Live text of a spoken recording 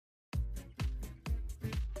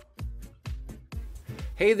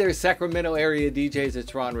Hey there, Sacramento area DJs,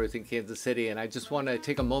 it's Ron Ruth in Kansas City, and I just want to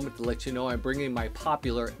take a moment to let you know I'm bringing my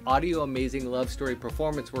popular Audiomazing Love Story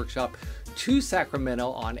performance workshop to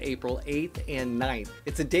Sacramento on April 8th and 9th.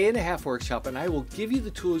 It's a day-and-a-half workshop, and I will give you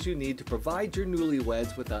the tools you need to provide your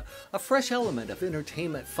newlyweds with a fresh element of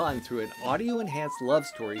entertainment fun through an audio-enhanced love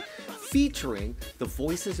story featuring the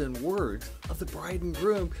voices and words of the bride and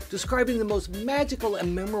groom, describing the most magical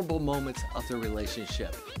and memorable moments of their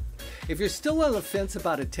relationship. If you're still on the fence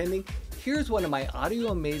about attending, here's one of my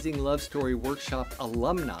Audiomazing Love Story workshop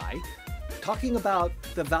alumni talking about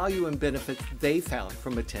the value and benefits they found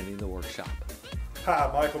from attending the workshop. Hi,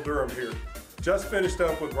 Michael Durham here. Just finished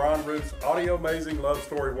up with Ron Ruth's Audiomazing Love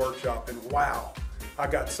Story workshop, and wow, I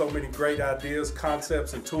got so many great ideas,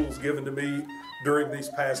 concepts, and tools given to me during these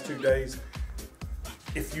past 2 days.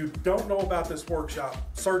 If you don't know about this workshop,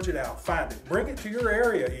 search it out, find it, bring it to your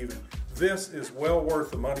area even. This is well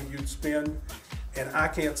worth the money you'd spend, and I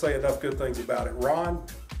can't say enough good things about it. Ron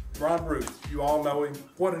Ruth, you all know him.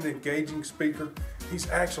 What an engaging speaker. He's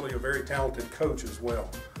actually a very talented coach as well.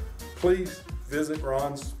 Please visit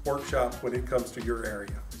Ron's workshop when it comes to your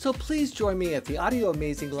area. So please join me at the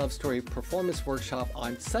Audiomazing Love Story Performance Workshop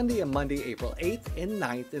on Sunday and Monday, April 8th and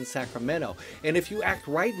 9th in Sacramento. And if you act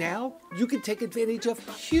right now, you can take advantage of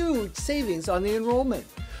huge savings on the enrollment.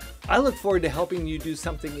 I look forward to helping you do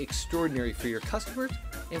something extraordinary for your customers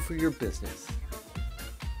and for your business.